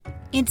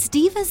It's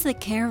Divas That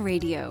Care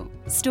Radio.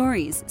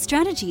 Stories,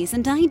 strategies,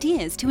 and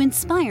ideas to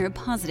inspire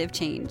positive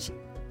change.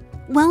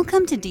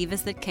 Welcome to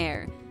Divas That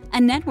Care,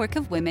 a network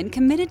of women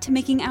committed to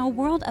making our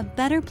world a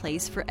better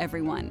place for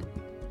everyone.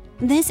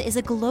 This is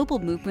a global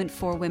movement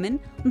for women,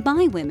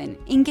 by women,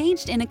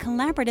 engaged in a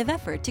collaborative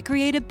effort to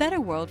create a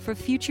better world for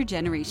future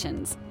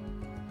generations.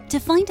 To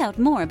find out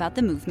more about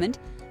the movement,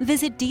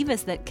 visit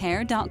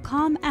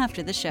divasthatcare.com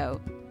after the show.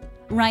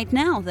 Right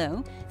now,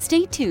 though,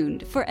 stay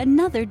tuned for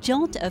another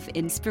jolt of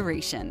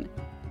inspiration.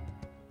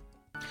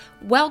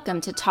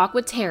 Welcome to Talk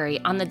with Terry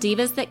on the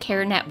Divas That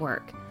Care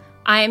Network.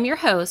 I am your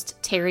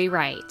host, Terry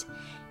Wright.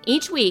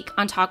 Each week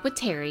on Talk with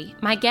Terry,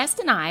 my guest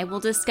and I will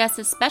discuss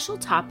a special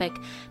topic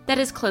that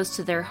is close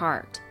to their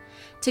heart.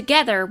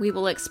 Together, we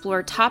will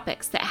explore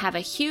topics that have a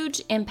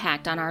huge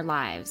impact on our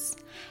lives.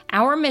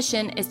 Our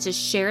mission is to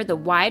share the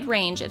wide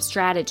range of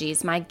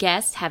strategies my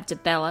guests have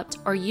developed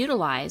or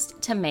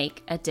utilized to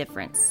make a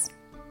difference.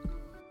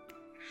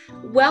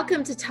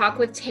 Welcome to Talk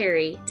with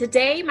Terry.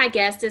 Today, my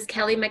guest is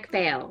Kelly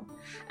McPhail.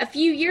 A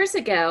few years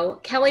ago,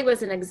 Kelly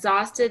was an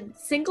exhausted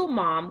single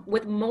mom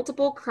with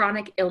multiple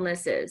chronic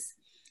illnesses.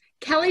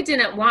 Kelly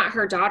didn't want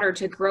her daughter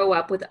to grow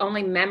up with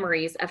only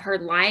memories of her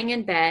lying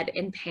in bed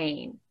in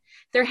pain.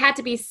 There had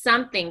to be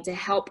something to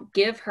help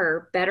give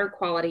her better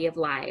quality of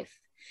life.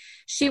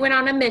 She went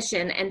on a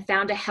mission and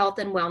found a health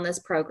and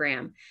wellness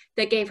program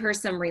that gave her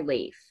some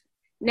relief.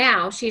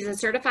 Now she's a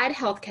certified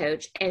health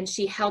coach and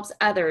she helps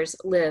others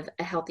live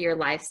a healthier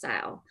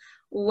lifestyle.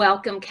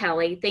 Welcome,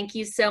 Kelly. Thank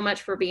you so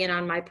much for being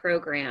on my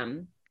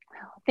program.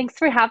 Thanks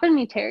for having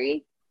me,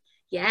 Terry.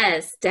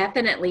 Yes,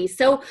 definitely.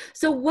 So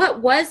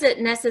what was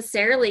it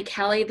necessarily,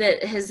 Kelly,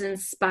 that has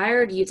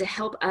inspired you to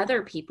help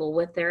other people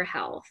with their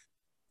health?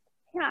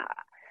 Yeah.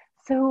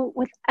 So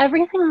with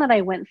everything that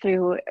I went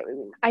through,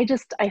 I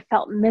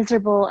felt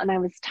miserable and I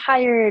was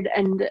tired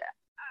and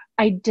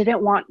I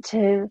didn't want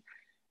to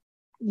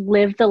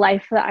live the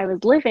life that I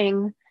was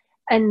living.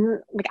 And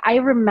I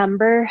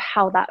remember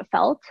how that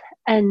felt.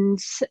 And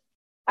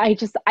I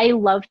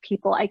love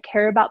people. I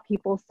care about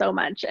people so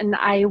much. And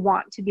I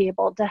want to be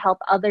able to help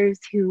others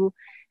who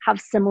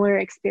have similar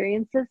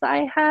experiences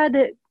I had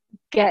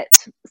get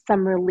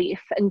some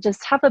relief and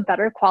just have a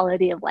better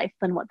quality of life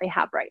than what they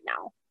have right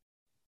now.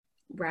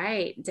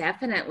 Right,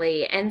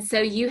 definitely. And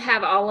so you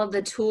have all of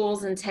the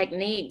tools and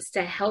techniques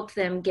to help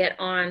them get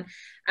on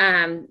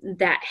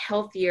that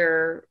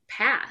healthier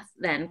path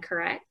then,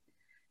 correct?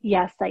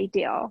 Yes, I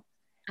do. Oh,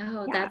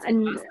 yeah, that's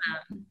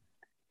awesome.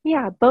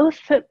 Yeah, both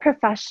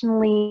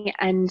professionally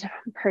and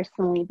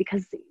personally,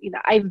 because,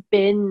 I've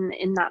been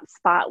in that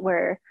spot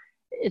where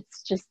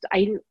it's just,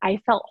 I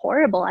felt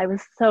horrible. I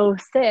was so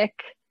sick.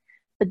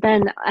 But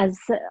then as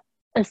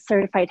a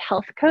certified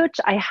health coach,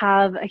 I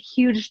have a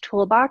huge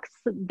toolbox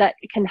that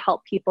can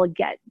help people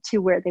get to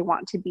where they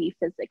want to be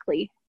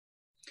physically.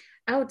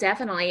 Oh,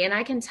 definitely. And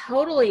I can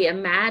totally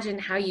imagine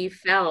how you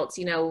felt,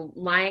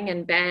 lying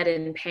in bed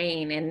in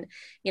pain and,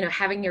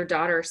 having your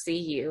daughter see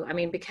you. I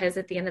mean, because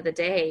at the end of the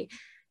day,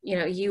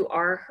 you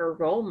are her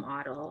role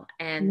model.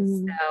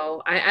 And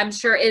so I'm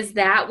sure, is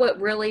that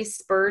what really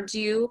spurred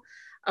you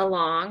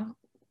along?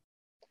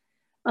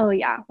 Oh,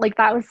 yeah.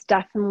 That was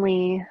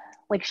definitely...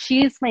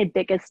 she's my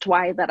biggest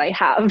why that I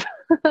have.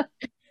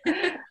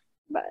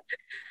 But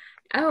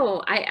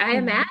I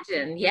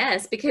imagine,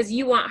 yes, because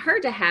you want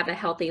her to have a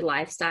healthy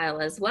lifestyle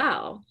as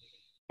well.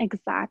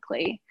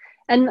 Exactly.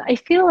 And I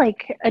feel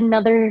like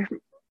another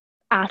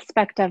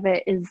aspect of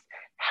it is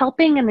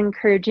helping and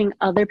encouraging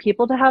other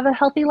people to have a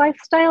healthy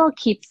lifestyle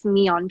keeps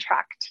me on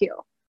track too.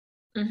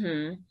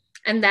 Mm-hmm.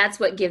 And that's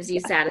what gives you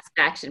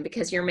satisfaction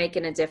because you're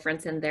making a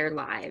difference in their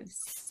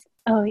lives.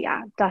 Oh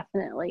yeah,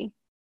 definitely.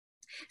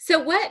 So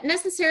what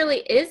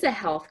necessarily is a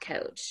health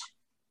coach?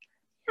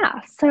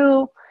 Yeah,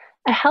 so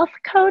a health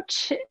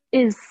coach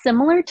is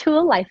similar to a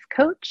life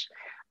coach.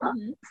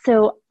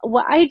 So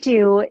what I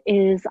do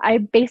is I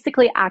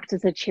basically act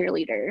as a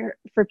cheerleader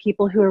for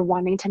people who are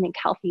wanting to make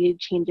healthy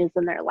changes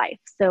in their life.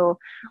 So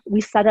we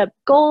set up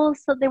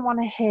goals that they want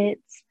to hit.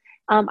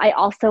 I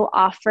also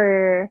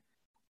offer,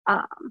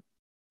 I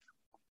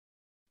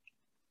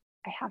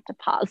have to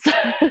pause.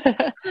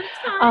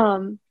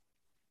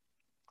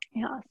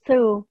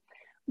 So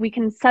we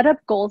can set up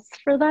goals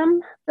for them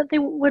that they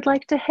would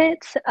like to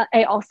hit.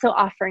 I also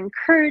offer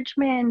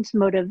encouragement,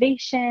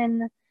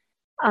 motivation.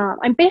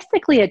 I'm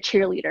basically a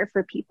cheerleader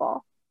for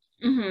people.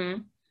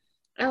 Mm-hmm.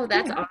 Oh,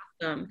 that's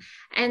awesome.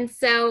 And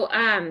so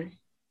I'm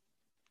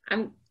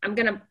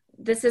gonna,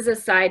 this is a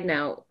side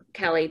note,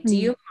 Kelly. Do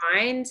you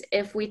mind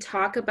if we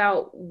talk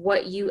about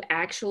what you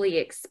actually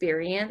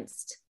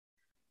experienced?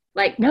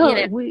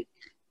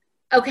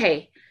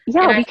 Okay.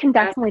 Yeah, we can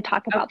definitely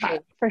talk about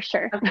that for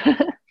sure.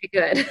 Okay,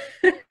 good.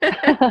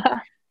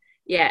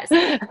 Yes.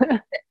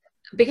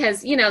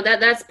 Because,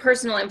 that's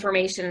personal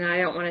information and I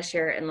don't want to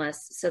share it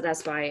so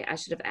that's why I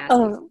should have asked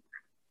you.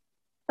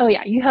 Oh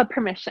yeah, you have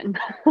permission.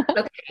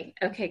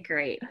 Okay,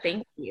 great.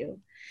 Thank you.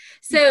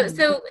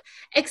 So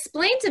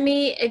explain to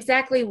me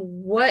exactly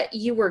what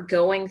you were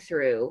going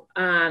through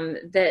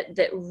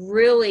that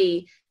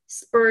really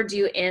spurred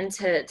you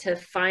into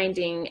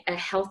finding a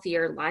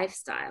healthier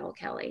lifestyle,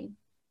 Kelly?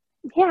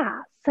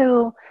 Yeah.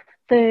 So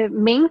the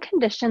main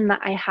condition that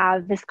I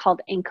have is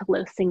called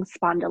ankylosing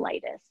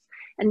spondylitis.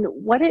 And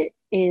what it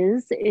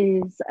is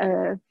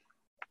a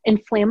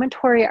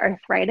inflammatory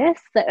arthritis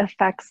that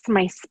affects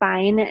my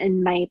spine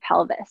and my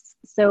pelvis.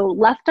 So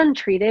left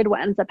untreated,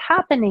 what ends up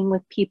happening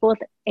with people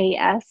with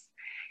AS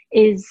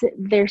is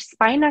their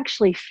spine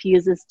actually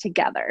fuses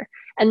together.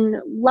 And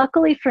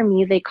luckily for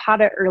me, they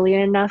caught it early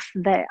enough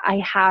that I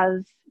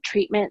have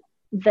treatment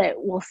that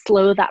will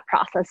slow that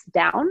process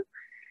down.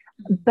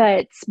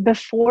 But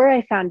before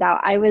I found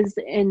out, I was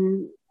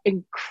in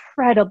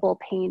incredible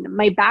pain.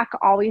 My back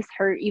always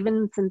hurt,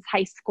 even since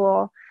high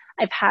school.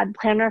 I've had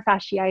plantar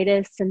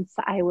fasciitis since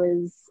I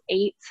was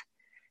 8.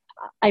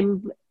 I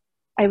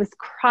was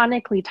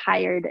chronically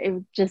tired.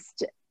 It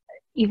just,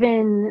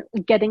 even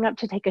getting up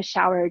to take a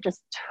shower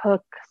just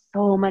took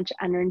so much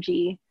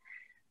energy.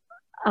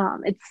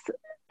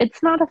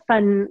 It's not a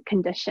fun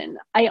condition.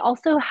 I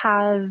also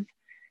have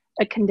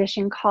a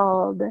condition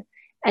called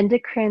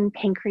endocrine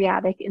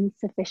pancreatic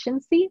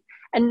insufficiency,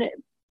 and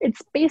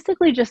it's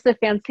basically just a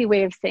fancy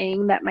way of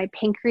saying that my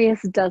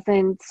pancreas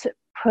doesn't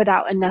put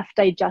out enough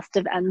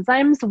digestive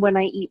enzymes when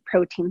I eat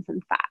proteins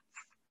and fats.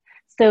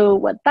 So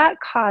what that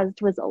caused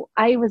was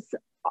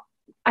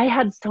I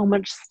had so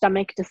much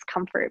stomach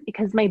discomfort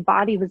because my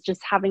body was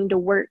just having to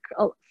work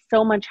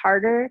so much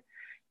harder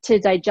to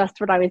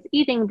digest what I was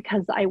eating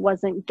because I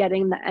wasn't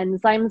getting the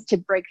enzymes to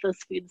break those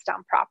foods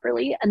down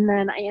properly. And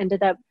then I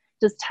ended up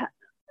just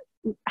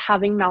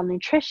having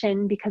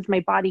malnutrition because my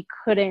body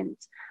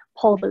couldn't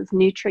pull those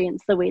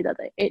nutrients the way that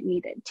it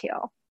needed to.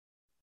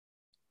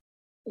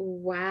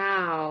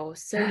 Wow.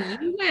 So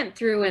you went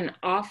through an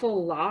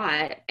awful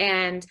lot.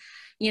 And,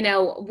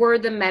 were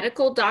the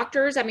medical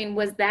doctors,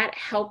 was that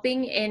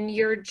helping in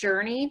your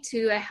journey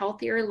to a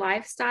healthier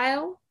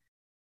lifestyle?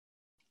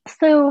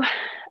 So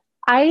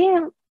I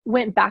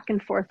went back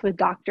and forth with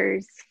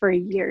doctors for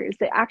years.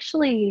 It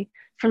actually,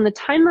 from the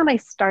time that I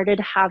started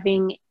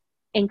having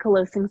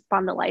ankylosing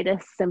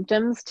spondylitis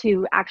symptoms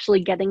to actually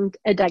getting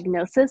a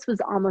diagnosis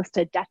was almost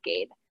a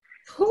decade.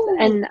 Ooh.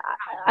 And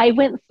I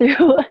went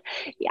through,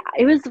 yeah,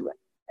 it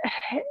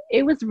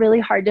was really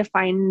hard to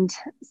find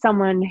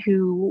someone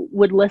who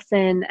would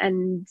listen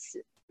and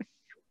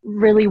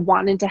really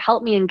wanted to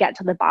help me and get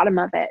to the bottom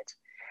of it.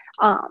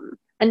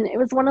 And it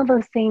was one of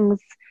those things,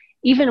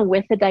 even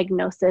with a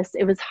diagnosis,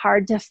 it was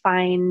hard to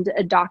find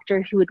a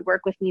doctor who would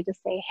work with me to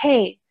say,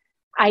 hey,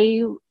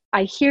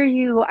 I hear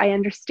you. I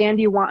understand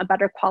you want a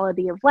better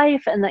quality of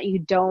life and that you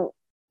don't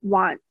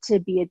want to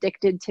be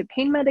addicted to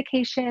pain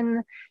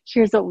medication.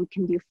 Here's what we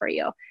can do for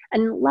you.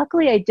 And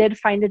luckily, I did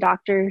find a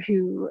doctor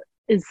who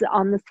is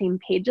on the same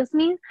page as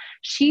me.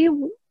 She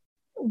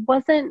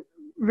wasn't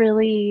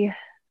really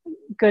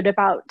good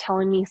about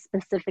telling me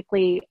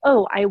specifically,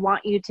 oh, I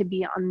want you to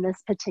be on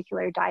this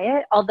particular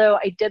diet. Although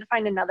I did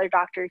find another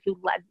doctor who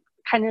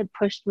kind of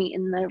pushed me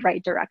in the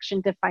right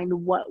direction to find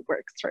what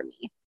works for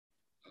me.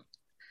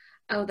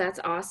 Oh, that's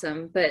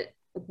awesome. But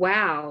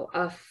wow,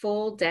 a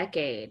full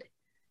decade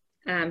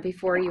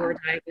before you were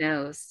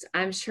diagnosed.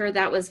 I'm sure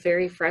that was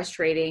very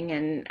frustrating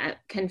and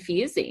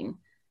confusing.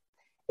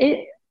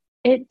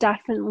 It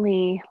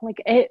definitely,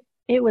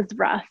 it was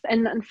rough.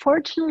 And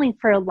unfortunately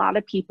for a lot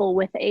of people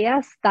with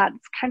AS, that's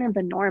kind of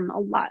the norm.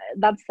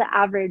 That's the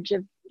average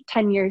of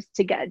 10 years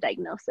to get a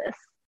diagnosis.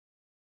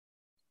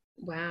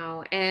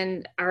 Wow.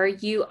 And are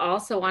you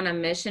also on a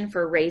mission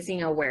for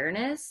raising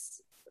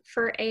awareness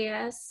for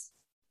AS?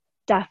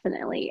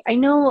 Definitely. I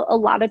know a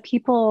lot of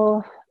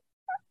people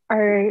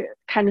are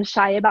kind of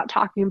shy about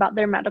talking about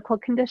their medical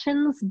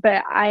conditions,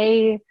 but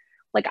I'm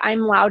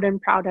loud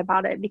and proud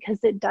about it because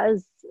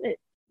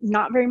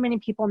not very many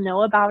people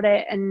know about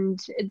it. And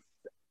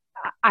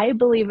I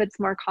believe it's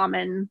more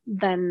common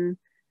than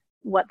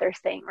what they're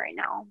saying right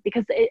now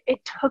because it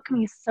took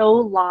me so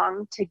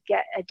long to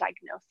get a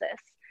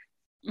diagnosis.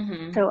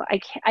 Mm-hmm. So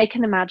I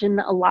can imagine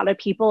that a lot of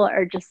people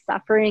are just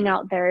suffering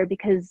out there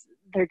because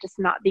they're just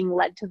not being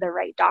led to the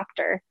right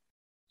doctor.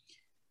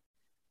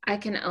 I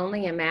can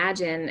only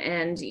imagine.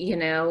 And,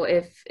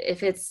 if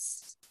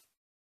it's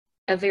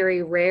a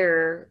very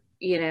rare,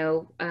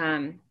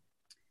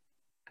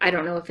 I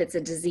don't know if it's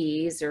a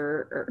disease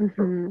or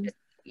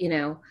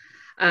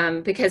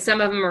because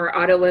some of them are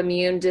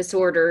autoimmune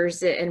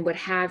disorders and what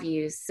have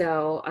you.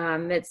 So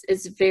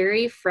it's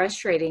very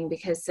frustrating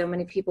because so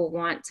many people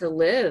want to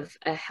live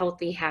a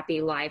healthy,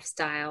 happy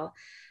lifestyle.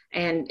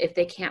 And if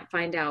they can't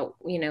find out,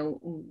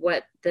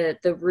 what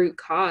the root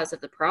cause of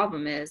the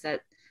problem is,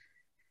 that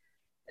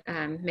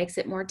makes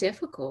it more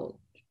difficult.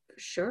 For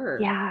sure.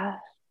 Yeah,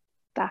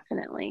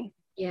 definitely.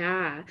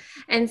 Yeah.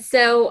 And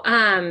so,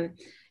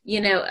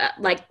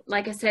 like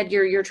I said,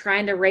 you're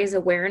trying to raise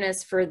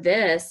awareness for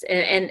this,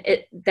 and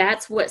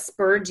that's what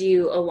spurred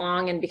you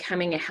along in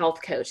becoming a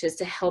health coach, is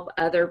to help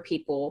other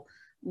people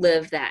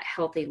live that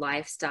healthy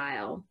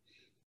lifestyle.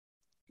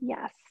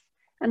 Yes.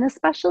 And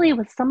especially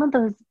with some of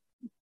those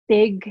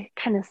big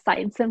kind of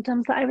side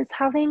symptoms that I was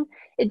having,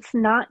 it's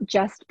not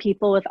just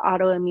people with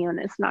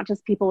autoimmune, it's not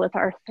just people with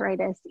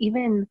arthritis,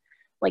 even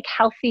like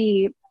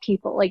healthy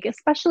people, like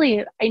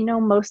especially I know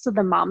most of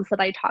the moms that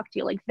I talk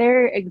to, like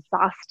they're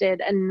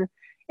exhausted, and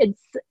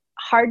it's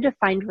hard to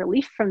find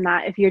relief from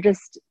that if you're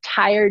just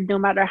tired no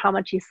matter how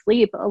much you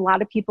sleep. A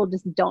lot of people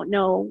just don't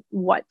know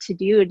what to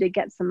do to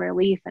get some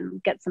relief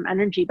and get some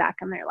energy back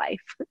in their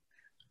life.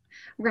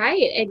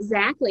 Right,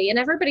 exactly. And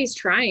everybody's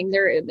trying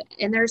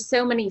there's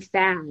so many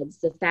fads,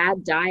 the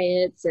fad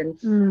diets and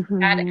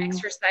fad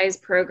exercise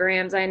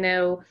programs. I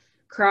know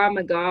Krav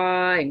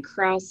Maga and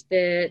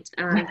CrossFit,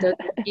 those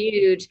are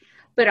huge.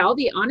 But I'll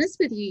be honest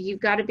with you, you've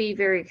got to be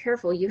very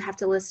careful. You have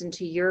to listen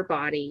to your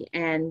body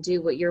and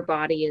do what your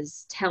body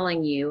is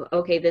telling you.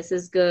 Okay, this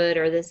is good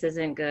or this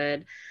isn't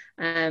good.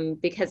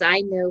 Because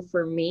I know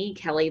for me,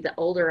 Kelly, the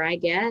older I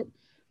get,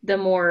 the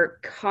more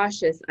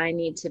cautious I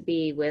need to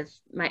be with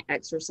my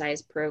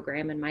exercise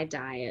program and my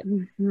diet.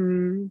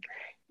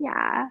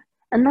 Yeah.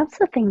 And that's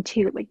the thing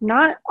too, like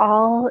not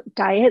all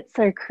diets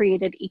are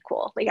created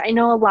equal. Like I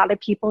know a lot of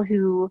people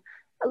who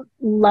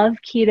love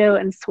keto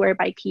and swear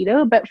by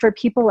keto, but for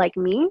people like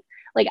me,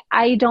 like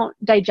I don't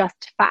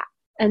digest fat,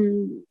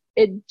 and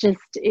it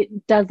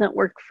doesn't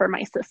work for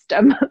my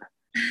system.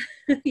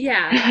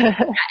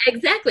 Yeah,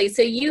 exactly.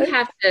 So you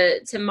have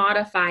to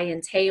modify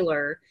and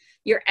tailor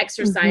your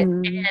exercise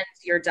and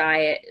your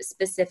diet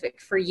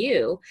specific for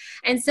you.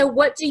 And so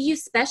what do you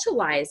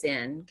specialize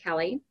in,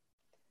 Kelly?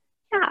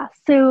 Yeah,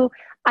 so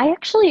I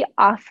actually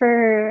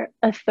offer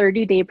a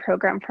 30-day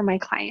program for my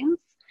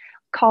clients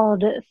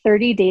called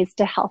 30 Days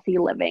to Healthy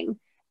Living.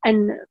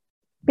 And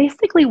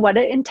basically what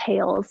it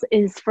entails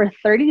is for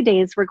 30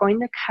 days, we're going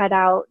to cut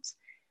out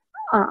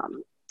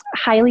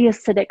highly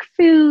acidic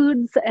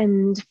foods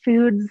and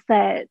foods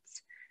that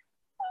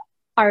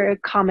are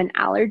common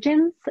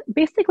allergens,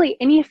 basically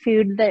any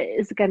food that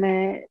is going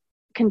to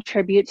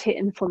contribute to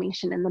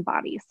inflammation in the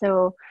body.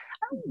 So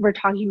we're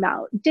talking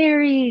about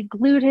dairy,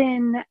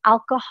 gluten,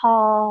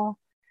 alcohol,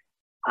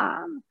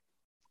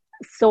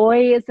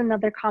 soy is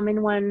another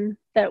common one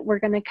that we're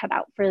going to cut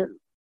out for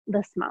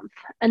this month.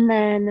 And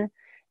then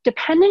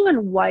depending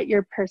on what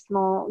your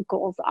personal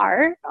goals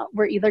are,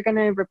 we're either going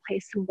to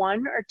replace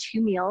 1 or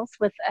 2 meals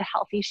with a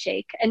healthy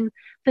shake. And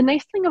the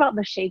nice thing about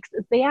the shakes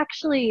is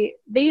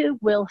they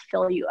will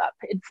fill you up.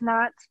 It's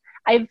not,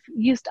 I've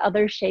used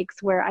other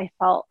shakes where I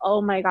felt,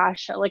 oh my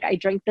gosh, like I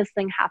drank this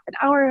thing half an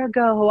hour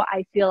ago.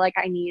 I feel like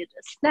I need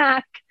a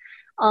snack.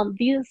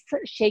 These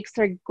shakes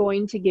are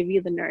going to give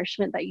you the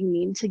nourishment that you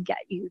need to get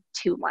you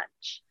to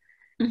lunch.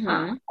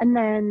 And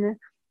then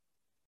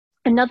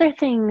another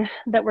thing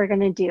that we're going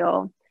to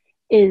do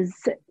is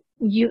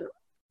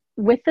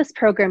with this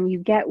program, you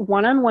get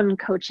one-on-one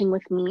coaching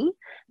with me,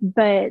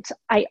 but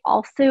I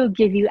also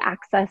give you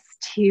access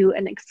to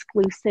an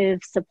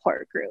exclusive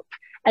support group.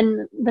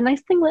 And the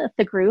nice thing with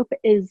the group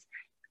is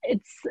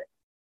it's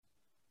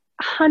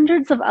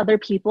hundreds of other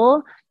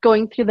people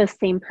going through the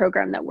same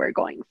program that we're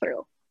going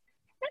through.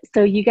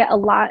 So you get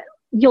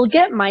you'll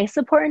get my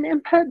support and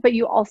input, but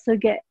you also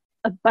get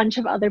a bunch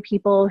of other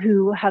people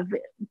who have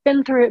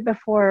been through it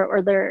before,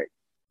 or they're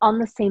on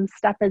the same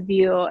step as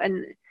you.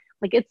 And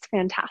like, it's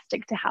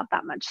fantastic to have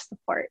that much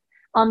support.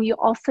 You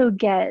also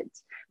get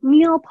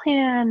meal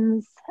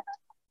plans,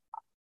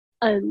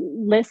 a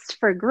list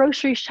for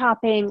grocery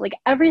shopping, like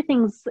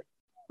everything's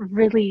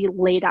really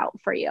laid out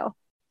for you.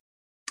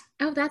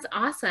 Oh, that's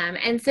awesome.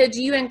 And so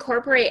do you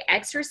incorporate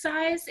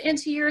exercise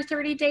into your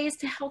 30 days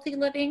to healthy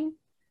living?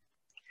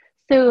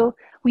 So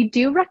we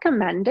do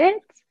recommend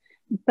it,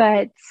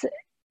 but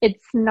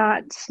it's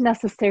not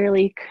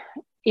necessarily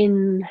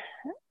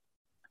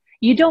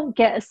you don't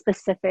get a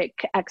specific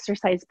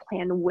exercise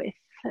plan with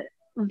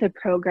the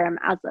program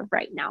as of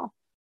right now.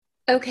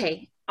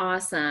 Okay,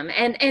 awesome.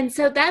 And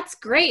so that's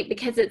great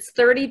because it's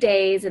 30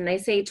 days and they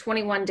say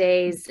 21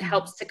 days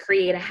helps to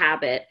create a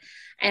habit.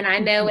 And I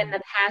know in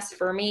the past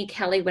for me,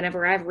 Kelly,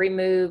 whenever I've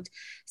removed,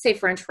 say,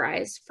 French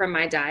fries from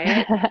my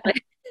diet,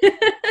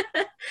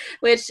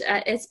 which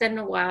it's been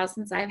a while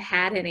since I've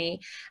had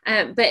any,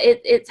 but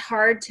it's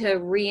hard to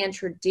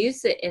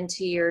reintroduce it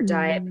into your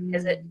diet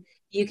because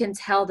you can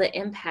tell the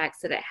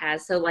impacts that it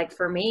has. So like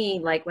for me,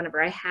 like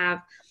whenever I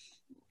have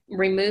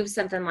removed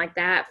something like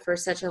that for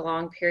such a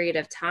long period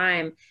of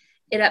time,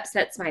 it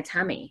upsets my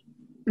tummy.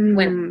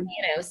 When,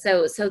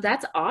 so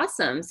that's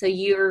awesome. So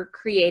you're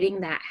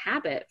creating that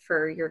habit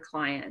for your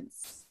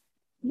clients.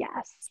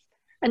 Yes.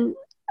 And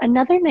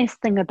another nice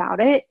thing about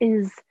it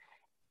is,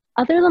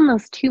 other than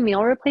those 2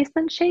 meal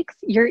replacement shakes,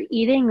 you're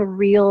eating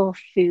real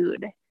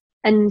food.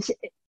 And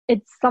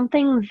it's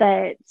something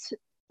that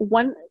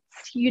once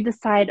you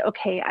decide,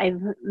 okay,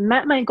 I've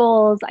met my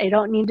goals, I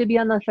don't need to be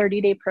on the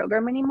 30-day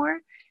program anymore,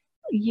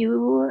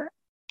 you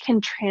can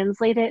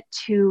translate it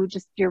to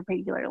just your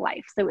regular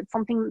life. So it's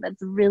something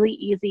that's really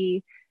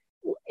easy.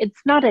 It's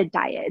not a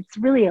diet, it's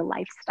really a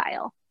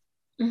lifestyle.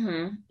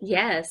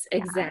 Yes,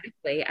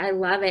 exactly. I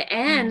love it.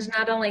 And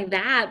not only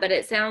that, but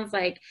it sounds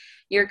like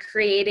you're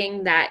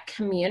creating that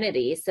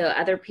community. So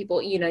other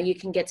people, you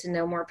can get to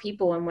know more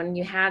people. And when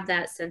you have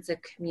that sense of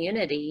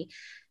community,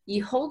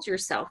 you hold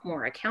yourself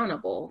more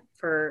accountable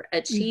for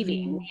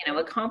achieving,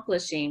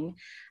 accomplishing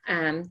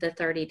the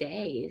 30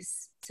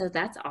 days. So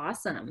that's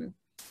awesome.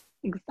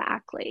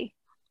 Exactly.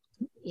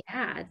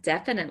 Yeah,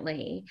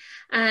 definitely.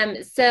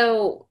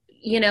 So,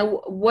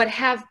 what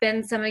have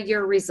been some of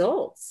your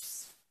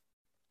results?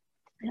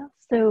 Yeah.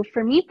 So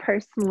for me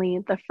personally,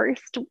 the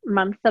first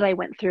month that I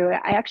went through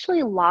it, I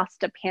actually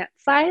lost a pant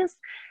size,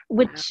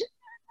 which,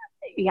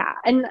 yeah.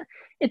 And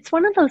it's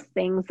one of those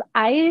things,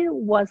 I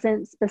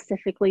wasn't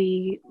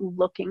specifically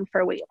looking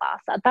for weight loss.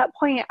 At that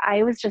point,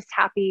 I was just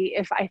happy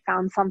if I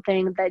found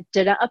something that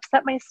didn't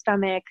upset my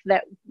stomach,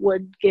 that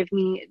would give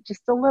me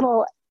just a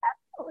little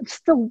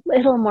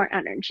more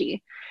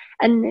energy.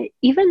 And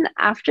even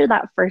after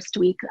that first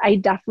week, I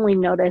definitely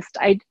noticed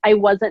I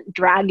wasn't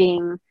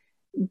dragging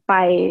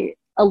by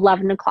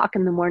 11 o'clock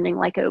in the morning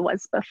like it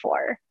was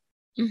before.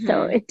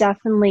 So it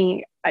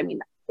definitely, I mean,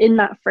 in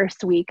that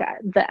first week,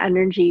 the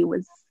energy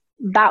was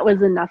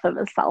enough of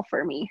a sell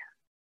for me.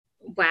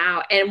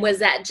 Wow. And was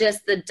that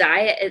just the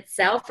diet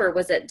itself, or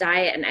was it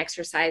diet and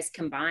exercise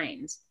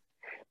combined?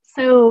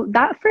 So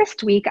that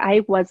first week,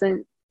 I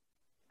wasn't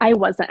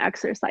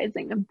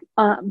exercising.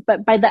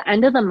 But by the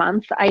end of the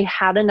month, I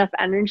had enough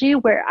energy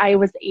where I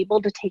was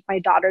able to take my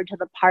daughter to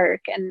the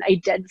park, and I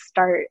did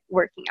start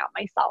working out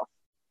myself.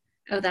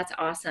 Oh, that's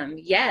awesome.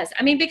 Yes.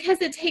 I mean,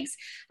 because it takes,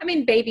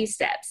 baby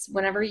steps.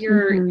 Whenever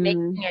you're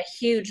making a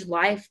huge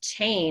life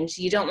change,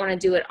 you don't want to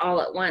do it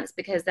all at once,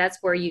 because that's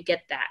where you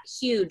get that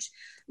huge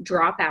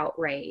dropout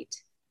rate.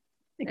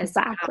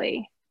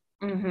 Exactly.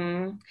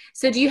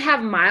 So do you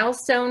have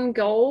milestone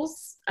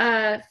goals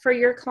for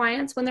your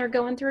clients when they're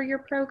going through your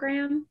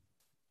program?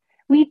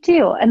 We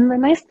do. And the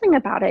nice thing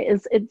about it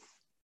is it's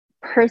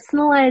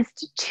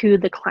personalized to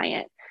the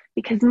client,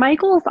 because my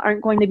goals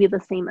aren't going to be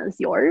the same as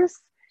yours.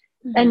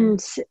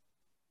 And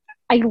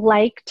I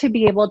like to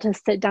be able to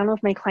sit down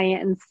with my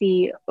client and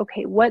see,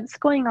 okay, what's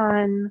going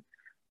on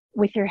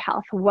with your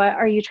health? What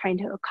are you trying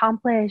to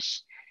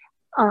accomplish?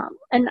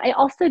 And I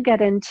also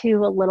get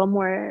into a little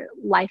more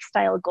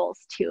lifestyle goals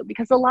too,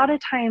 because a lot of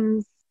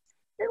times,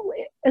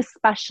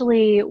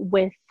 especially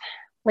with,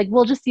 like,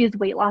 we'll just use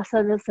weight loss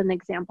as an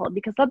example,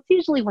 because that's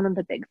usually one of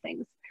the big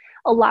things.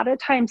 A lot of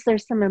times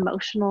there's some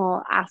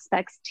emotional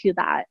aspects to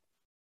that.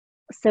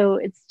 So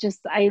it's just,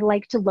 I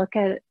like to look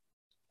at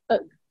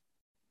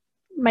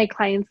my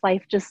client's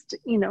life just,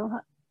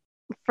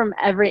 from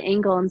every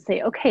angle and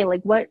say, okay,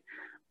 like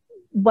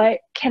what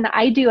can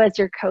I do as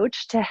your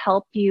coach to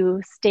help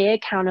you stay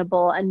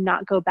accountable and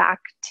not go back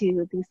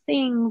to these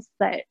things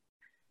that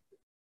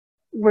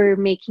were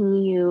making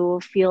you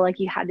feel like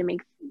you had to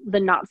make the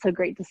not so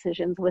great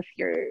decisions with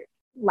your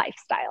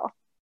lifestyle.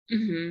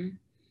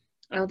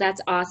 Oh,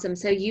 that's awesome.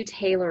 So you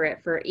tailor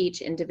it for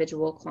each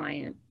individual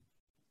client.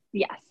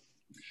 Yes.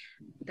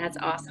 That's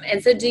awesome.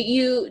 And so do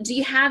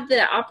you have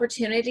the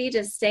opportunity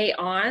to stay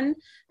on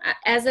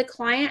as a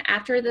client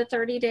after the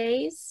 30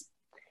 days?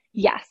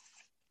 Yes.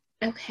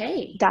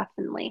 Okay.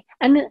 Definitely.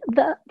 And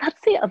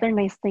that's the other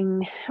nice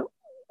thing.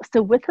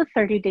 So with the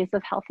 30 days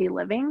of healthy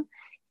living,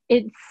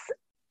 it's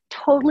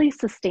totally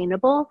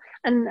sustainable.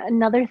 And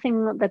another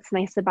thing that's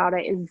nice about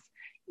it is,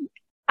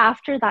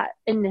 after that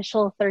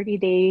initial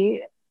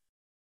 30-day,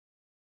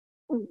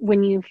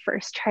 when you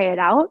first try it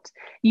out,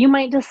 you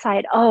might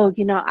decide, oh,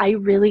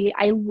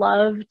 I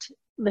loved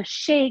the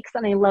shakes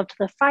and I loved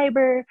the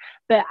fiber,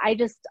 but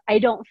I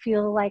don't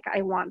feel like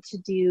I want to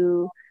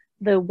do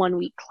the 1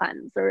 week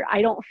cleanse, or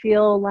I don't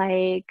feel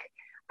like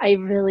I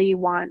really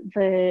want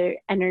the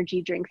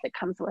energy drink that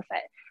comes with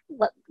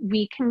it.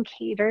 We can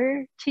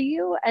cater to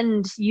you,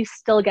 and you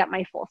still get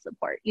my full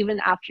support even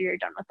after you're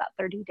done with that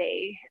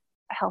 30-day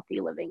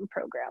healthy living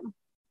program.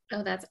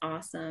 Oh, that's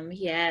awesome.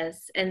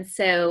 Yes. And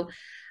so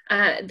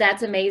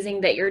that's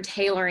amazing that you're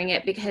tailoring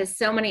it, because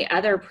so many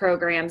other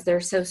programs, they're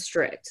so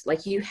strict.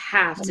 Like, you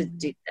have to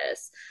do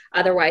this.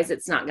 Otherwise,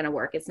 it's not going to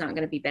work. It's not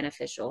going to be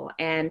beneficial.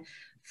 And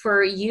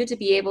for you to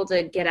be able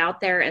to get out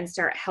there and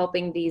start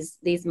helping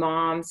these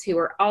moms who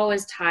are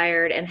always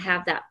tired and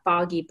have that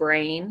foggy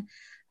brain,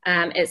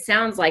 it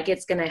sounds like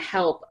it's going to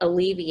help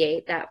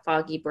alleviate that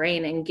foggy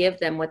brain and give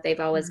them what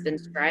they've always been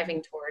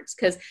striving towards.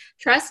 Because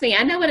trust me,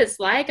 I know what it's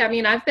like.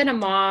 I've been a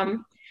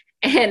mom,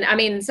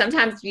 and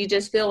sometimes you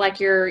just feel like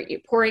you're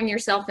pouring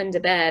yourself into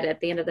bed at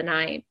the end of the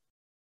night.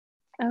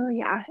 Oh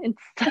yeah,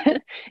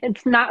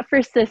 it's not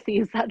for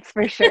sissies, that's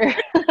for sure.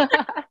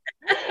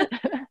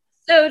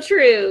 So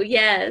true.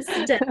 Yes,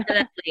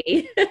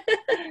 definitely.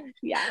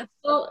 Yes.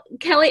 Well,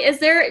 Kelly,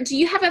 do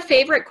you have a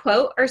favorite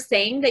quote or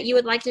saying that you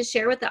would like to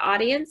share with the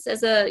audience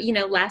as a,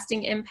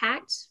 lasting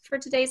impact for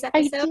today's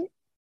episode?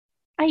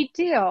 I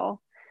do.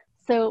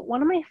 So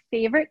one of my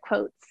favorite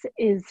quotes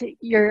is,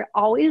 "You're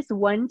always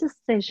one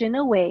decision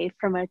away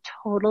from a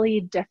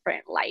totally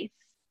different life."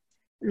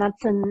 And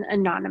that's an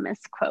anonymous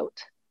quote.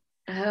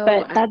 Oh,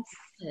 but that's,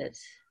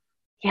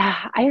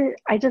 yeah,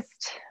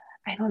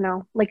 I don't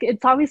know. Like,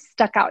 it's always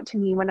stuck out to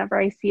me whenever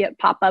I see it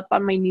pop up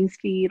on my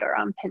newsfeed or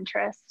on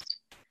Pinterest.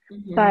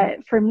 Mm-hmm.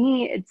 But for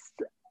me,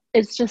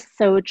 it's just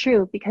so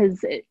true,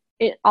 because it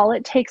all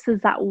it takes is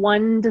that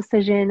one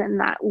decision and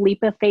that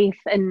leap of faith,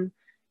 and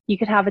you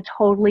could have a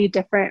totally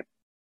different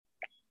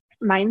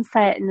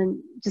mindset and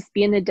then just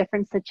be in a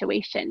different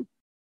situation.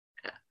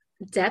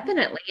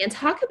 Definitely. And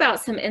talk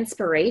about some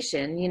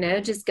inspiration,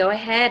 just go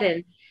ahead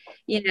and,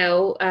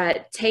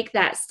 take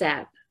that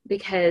step,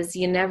 because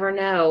you never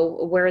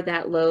know where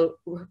that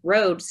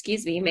road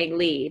may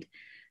lead.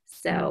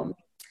 So,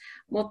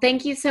 well,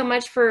 thank you so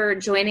much for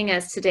joining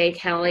us today,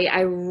 Kelly.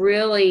 I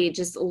really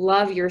just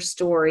love your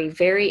story.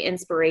 Very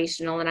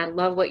inspirational. And I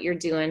love what you're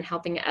doing,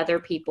 helping other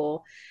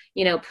people,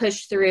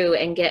 push through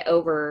and get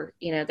over,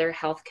 their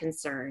health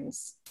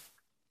concerns.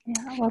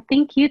 Yeah. Well,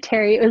 thank you,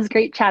 Terry. It was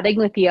great chatting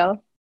with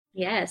you.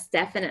 Yes,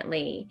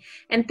 definitely.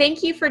 And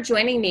thank you for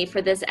joining me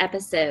for this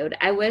episode.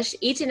 I wish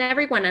each and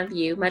every one of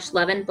you much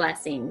love and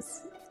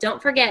blessings.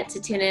 Don't forget to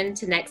tune in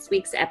to next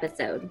week's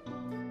episode.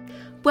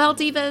 Well,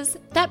 Divas,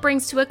 that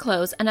brings to a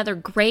close another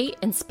great,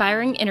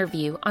 inspiring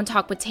interview on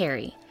Talk with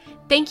Terry.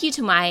 Thank you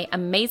to my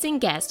amazing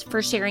guest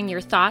for sharing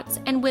your thoughts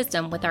and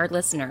wisdom with our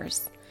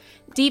listeners.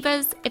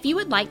 Divas, if you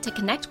would like to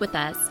connect with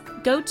us,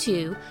 go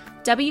to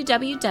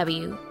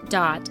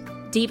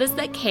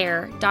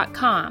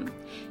www.divasthatcare.com.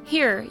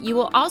 Here, you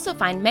will also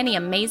find many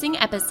amazing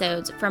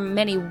episodes from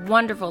many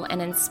wonderful and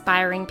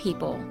inspiring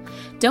people.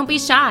 Don't be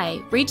shy.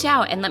 Reach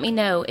out and let me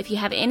know if you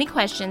have any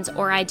questions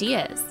or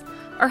ideas.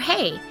 Or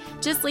hey,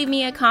 just leave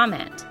me a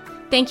comment.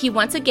 Thank you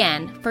once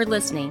again for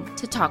listening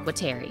to Talk with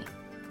Terry.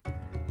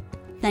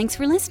 Thanks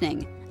for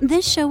listening.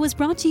 This show was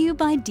brought to you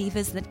by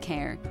Divas That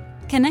Care.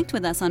 Connect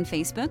with us on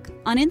Facebook,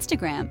 on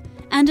Instagram,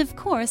 and of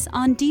course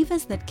on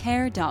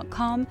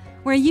divasthatcare.com,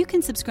 where you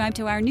can subscribe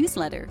to our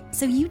newsletter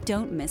so you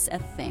don't miss a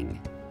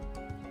thing.